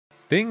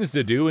Things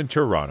to do in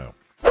Toronto.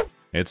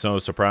 It's no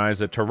surprise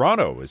that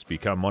Toronto has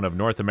become one of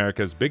North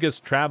America's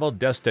biggest travel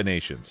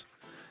destinations.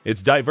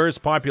 Its diverse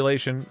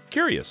population,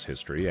 curious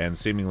history, and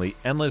seemingly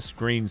endless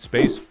green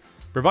space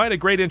provide a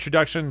great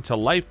introduction to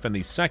life in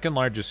the second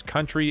largest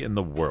country in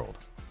the world.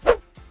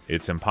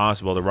 It's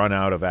impossible to run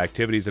out of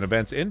activities and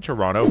events in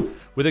Toronto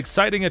with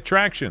exciting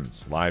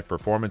attractions, live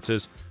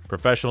performances,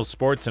 professional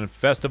sports, and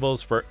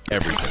festivals for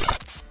everything.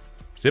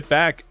 Sit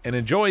back and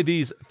enjoy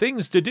these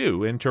things to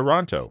do in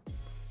Toronto.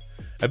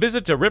 A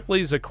visit to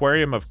Ripley's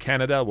Aquarium of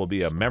Canada will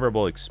be a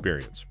memorable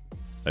experience.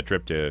 A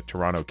trip to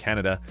Toronto,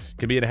 Canada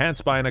can be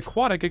enhanced by an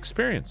aquatic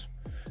experience.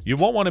 You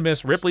won't want to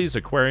miss Ripley's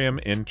Aquarium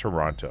in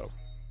Toronto.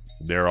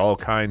 There are all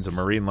kinds of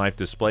marine life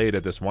displayed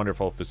at this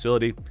wonderful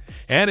facility,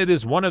 and it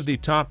is one of the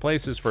top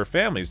places for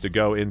families to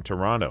go in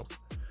Toronto.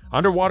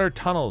 Underwater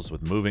tunnels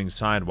with moving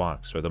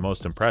sidewalks are the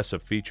most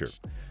impressive feature.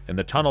 In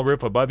the tunnel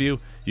roof above you,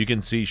 you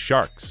can see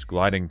sharks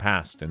gliding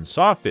past and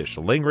sawfish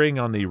lingering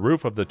on the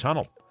roof of the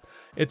tunnel.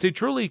 It's a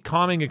truly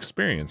calming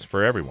experience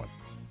for everyone.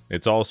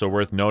 It's also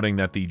worth noting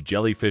that the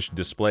jellyfish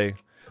display,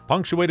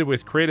 punctuated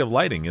with creative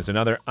lighting, is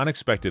another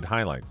unexpected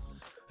highlight.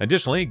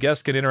 Additionally,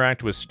 guests can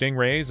interact with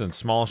stingrays and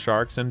small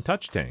sharks in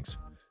touch tanks.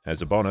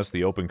 As a bonus,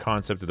 the open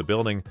concept of the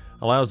building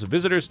allows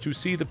visitors to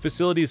see the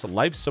facility's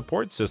life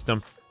support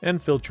system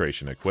and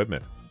filtration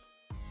equipment.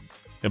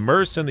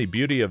 Immerse in the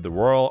beauty of the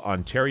Royal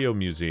Ontario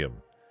Museum.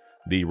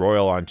 The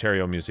Royal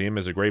Ontario Museum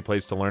is a great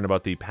place to learn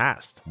about the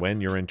past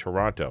when you're in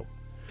Toronto.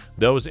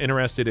 Those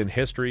interested in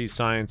history,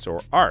 science,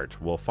 or art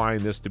will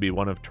find this to be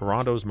one of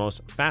Toronto's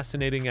most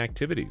fascinating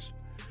activities.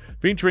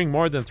 Featuring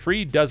more than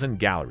 36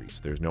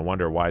 galleries, there's no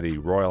wonder why the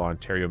Royal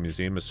Ontario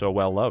Museum is so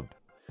well loved.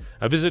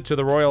 A visit to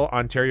the Royal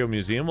Ontario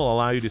Museum will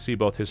allow you to see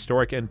both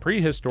historic and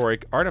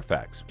prehistoric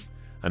artifacts.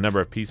 A number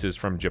of pieces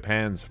from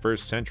Japan's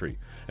 1st century,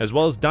 as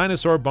well as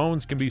dinosaur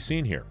bones, can be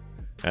seen here.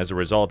 As a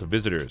result,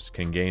 visitors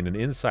can gain an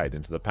insight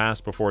into the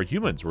past before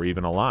humans were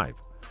even alive.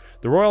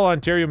 The Royal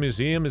Ontario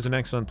Museum is an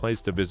excellent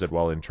place to visit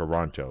while in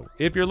Toronto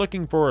if you're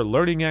looking for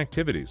learning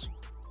activities.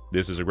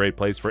 This is a great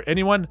place for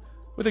anyone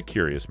with a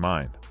curious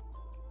mind.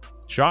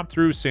 Shop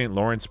through St.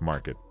 Lawrence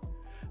Market.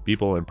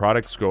 People and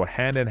products go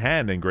hand in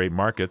hand in great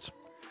markets.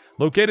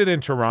 Located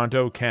in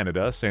Toronto,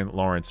 Canada, St.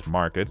 Lawrence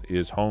Market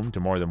is home to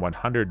more than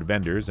 100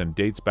 vendors and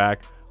dates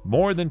back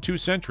more than 2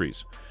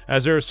 centuries.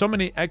 As there are so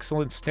many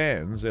excellent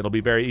stands, it'll be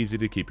very easy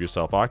to keep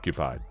yourself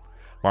occupied.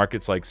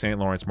 Markets like St.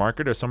 Lawrence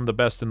Market are some of the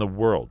best in the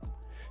world.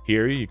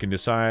 Here, you can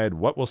decide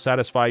what will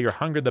satisfy your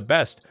hunger the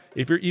best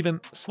if you're even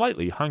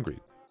slightly hungry.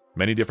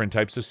 Many different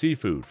types of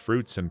seafood,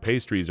 fruits, and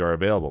pastries are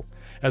available,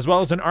 as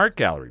well as an art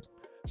gallery.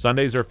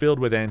 Sundays are filled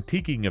with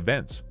antiquing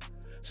events.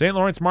 St.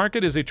 Lawrence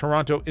Market is a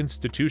Toronto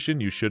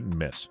institution you shouldn't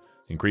miss.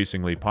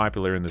 Increasingly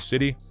popular in the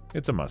city,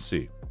 it's a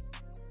must-see.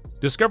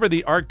 Discover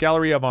the Art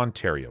Gallery of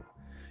Ontario.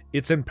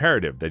 It's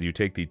imperative that you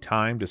take the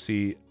time to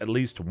see at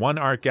least one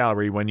art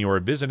gallery when you are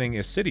visiting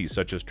a city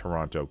such as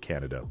Toronto,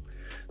 Canada.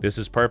 This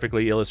is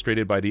perfectly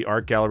illustrated by the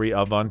Art Gallery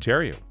of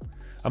Ontario.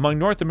 Among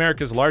North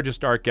America's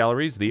largest art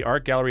galleries, the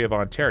Art Gallery of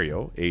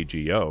Ontario,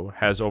 AGO,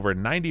 has over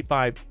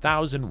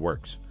 95,000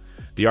 works.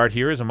 The art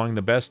here is among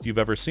the best you've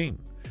ever seen.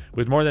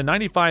 With more than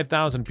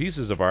 95,000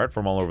 pieces of art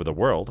from all over the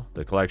world,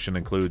 the collection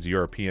includes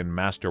European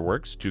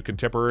masterworks to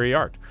contemporary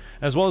art,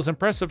 as well as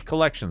impressive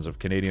collections of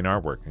Canadian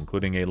artwork,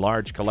 including a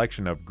large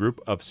collection of group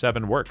of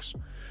 7 works.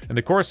 In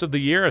the course of the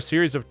year, a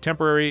series of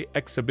temporary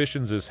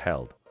exhibitions is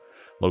held.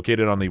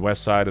 Located on the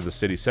west side of the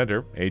city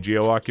center,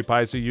 AGO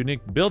occupies a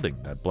unique building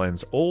that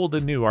blends old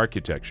and new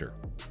architecture.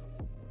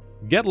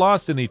 Get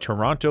lost in the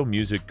Toronto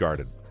Music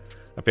Garden.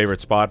 A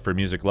favorite spot for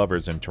music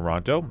lovers in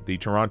Toronto, the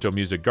Toronto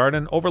Music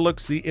Garden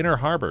overlooks the Inner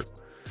Harbour.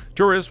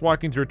 Tourists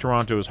walking through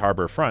Toronto's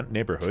Harbour Front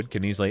neighborhood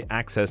can easily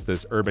access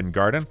this urban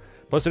garden,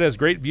 plus it has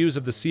great views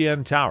of the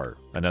CN Tower,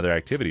 another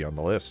activity on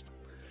the list.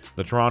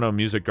 The Toronto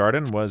Music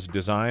Garden was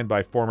designed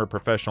by former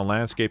professional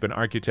landscape and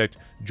architect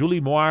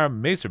Julie Moir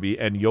Messervy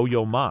and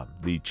Yo-Yo Ma,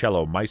 the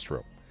cello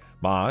maestro.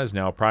 Ma is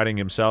now priding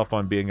himself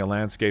on being a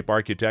landscape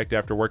architect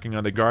after working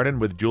on the garden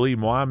with Julie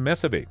Moir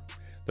Messervy.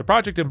 The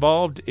project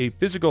involved a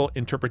physical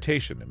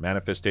interpretation and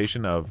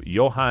manifestation of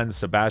Johann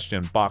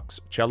Sebastian Bach's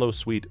Cello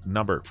Suite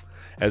No.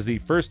 as the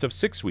first of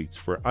 6 suites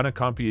for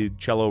unaccompanied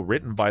cello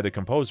written by the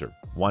composer.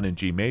 1 in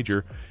G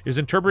major is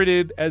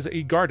interpreted as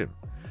a garden.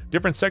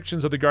 Different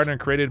sections of the garden are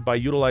created by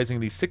utilizing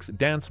the 6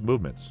 dance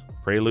movements: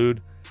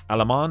 prelude,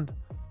 allemande,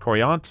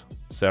 courante,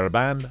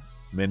 sarabande,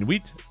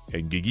 menuet,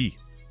 and gigi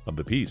of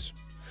the piece.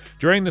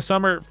 During the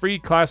summer, free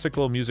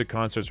classical music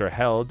concerts are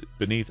held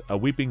beneath a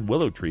weeping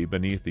willow tree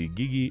beneath the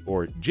gigi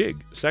or jig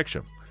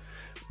section.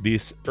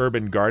 This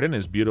urban garden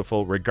is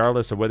beautiful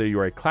regardless of whether you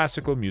are a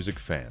classical music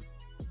fan.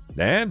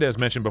 And as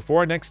mentioned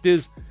before, next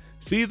is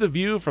see the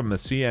view from the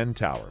CN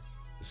Tower.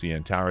 The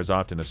CN Tower is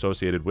often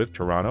associated with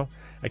Toronto,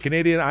 a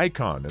Canadian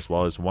icon as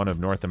well as one of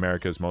North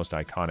America's most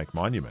iconic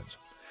monuments.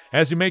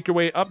 As you make your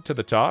way up to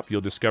the top, you'll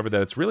discover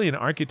that it's really an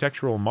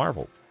architectural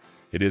marvel.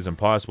 It is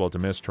impossible to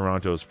miss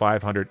Toronto's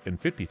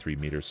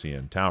 553-meter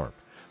CN Tower,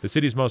 the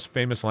city's most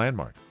famous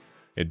landmark.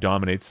 It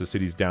dominates the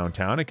city's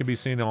downtown and can be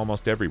seen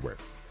almost everywhere.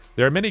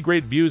 There are many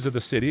great views of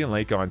the city and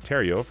Lake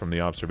Ontario from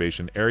the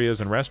observation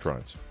areas and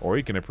restaurants, or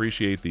you can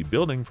appreciate the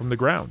building from the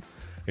ground.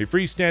 A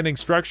freestanding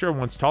structure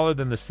once taller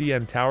than the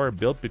CN Tower,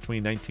 built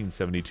between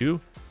 1972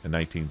 and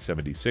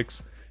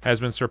 1976,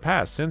 has been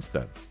surpassed since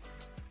then.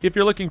 If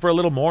you're looking for a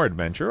little more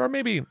adventure, or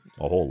maybe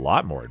a whole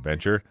lot more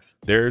adventure,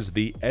 there's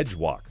the Edge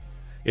Walk.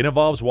 It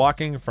involves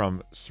walking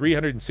from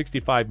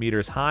 365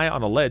 meters high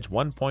on a ledge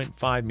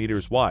 1.5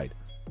 meters wide,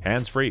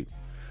 hands-free.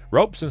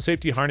 Ropes and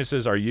safety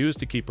harnesses are used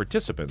to keep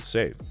participants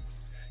safe.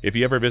 If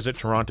you ever visit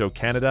Toronto,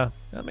 Canada,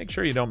 make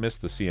sure you don't miss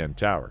the CN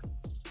Tower.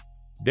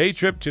 Day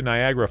trip to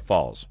Niagara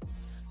Falls.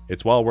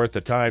 It's well worth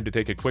the time to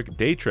take a quick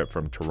day trip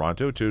from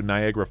Toronto to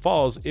Niagara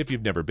Falls if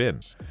you've never been.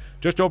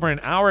 Just over an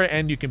hour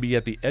and you can be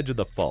at the edge of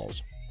the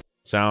falls.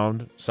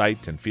 Sound,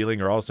 sight, and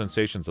feeling are all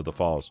sensations of the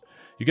falls.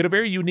 You get a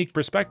very unique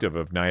perspective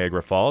of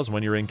Niagara Falls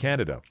when you're in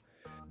Canada.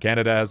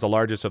 Canada has the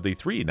largest of the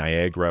 3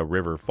 Niagara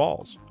River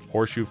Falls,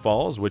 Horseshoe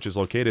Falls, which is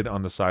located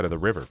on the side of the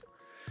river.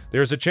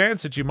 There's a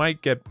chance that you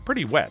might get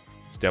pretty wet.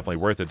 It's definitely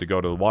worth it to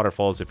go to the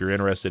waterfalls if you're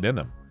interested in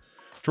them.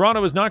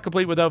 Toronto is not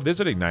complete without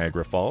visiting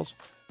Niagara Falls.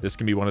 This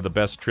can be one of the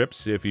best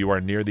trips if you are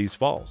near these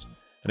falls.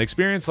 An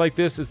experience like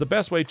this is the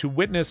best way to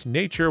witness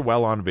nature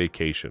while on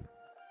vacation.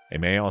 It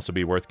may also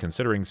be worth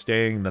considering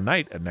staying the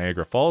night at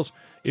Niagara Falls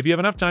if you have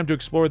enough time to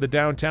explore the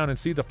downtown and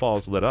see the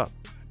falls lit up.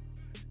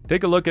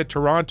 Take a look at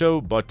Toronto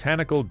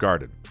Botanical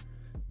Garden.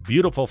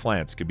 Beautiful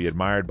plants can be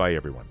admired by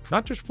everyone,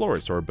 not just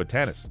florists or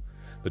botanists.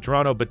 The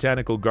Toronto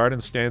Botanical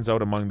Garden stands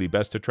out among the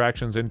best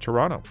attractions in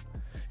Toronto.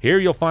 Here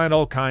you'll find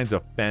all kinds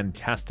of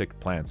fantastic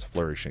plants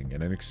flourishing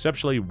in an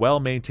exceptionally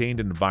well-maintained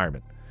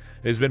environment.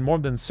 It has been more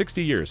than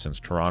 60 years since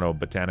Toronto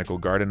Botanical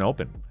Garden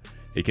opened.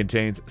 It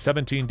contains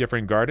 17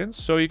 different gardens,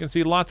 so you can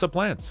see lots of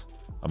plants.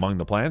 Among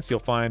the plants you'll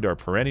find are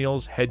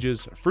perennials,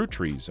 hedges, fruit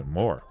trees, and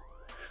more.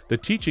 The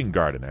teaching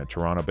garden at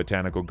Toronto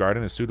Botanical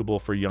Garden is suitable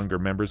for younger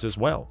members as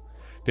well.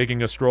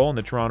 Taking a stroll in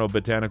the Toronto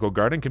Botanical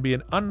Garden can be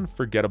an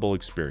unforgettable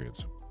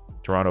experience.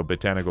 Toronto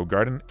Botanical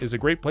Garden is a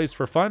great place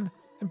for fun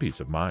and peace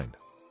of mind.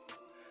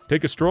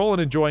 Take a stroll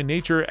and enjoy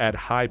nature at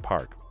High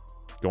Park.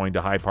 Going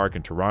to High Park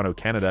in Toronto,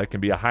 Canada can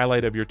be a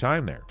highlight of your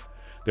time there.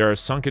 There are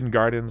sunken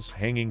gardens,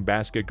 hanging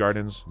basket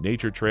gardens,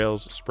 nature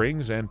trails,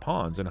 springs, and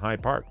ponds in High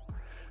Park.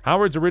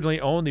 Howards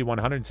originally owned the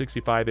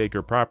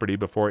 165-acre property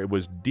before it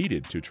was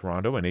deeded to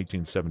Toronto in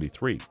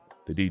 1873.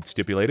 The deed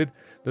stipulated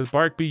that the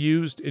park be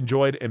used,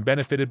 enjoyed, and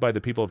benefited by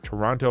the people of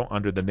Toronto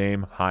under the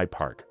name High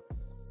Park.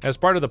 As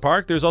part of the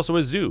park, there's also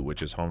a zoo,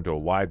 which is home to a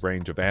wide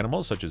range of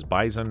animals such as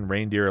bison,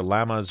 reindeer,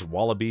 llamas,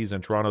 wallabies,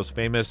 and Toronto's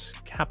famous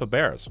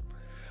capybaras.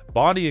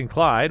 Bonnie and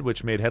Clyde,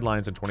 which made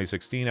headlines in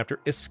 2016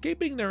 after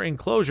escaping their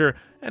enclosure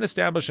and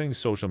establishing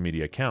social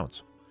media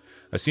accounts.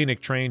 A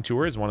scenic train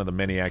tour is one of the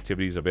many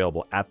activities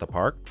available at the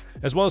park,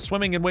 as well as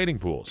swimming and wading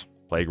pools,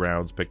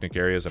 playgrounds, picnic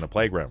areas, and a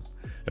playground.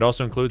 It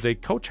also includes a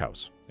coach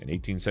house, an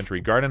 18th century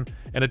garden,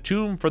 and a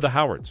tomb for the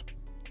Howards.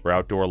 For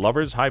outdoor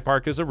lovers, High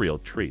Park is a real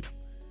treat.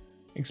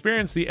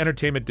 Experience the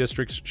entertainment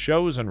district's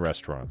shows and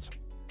restaurants.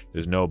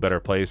 There's no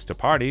better place to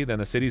party than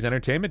the city's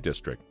entertainment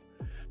district.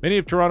 Many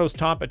of Toronto's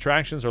top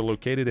attractions are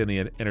located in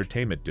the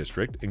entertainment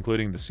district,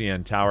 including the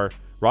CN Tower,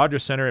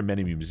 Rogers Centre, and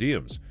many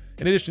museums.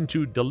 In addition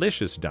to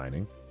delicious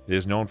dining, it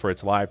is known for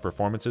its live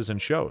performances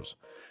and shows.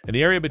 In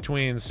the area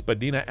between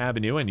Spadina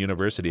Avenue and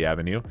University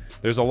Avenue,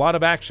 there's a lot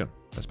of action,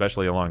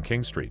 especially along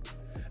King Street.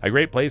 A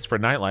great place for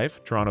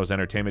nightlife, Toronto's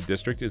entertainment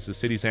district is the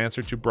city's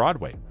answer to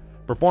Broadway.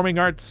 Performing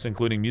arts,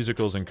 including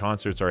musicals and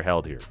concerts, are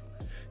held here.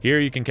 Here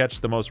you can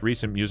catch the most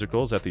recent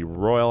musicals at the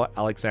Royal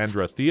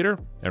Alexandra Theatre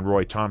and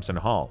Roy Thomson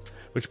Hall,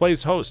 which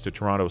plays host to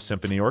Toronto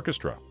Symphony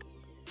Orchestra.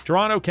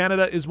 Toronto,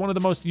 Canada is one of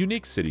the most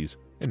unique cities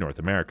in North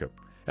America,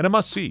 and a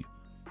must-see.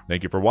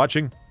 Thank you for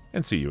watching,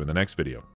 and see you in the next video.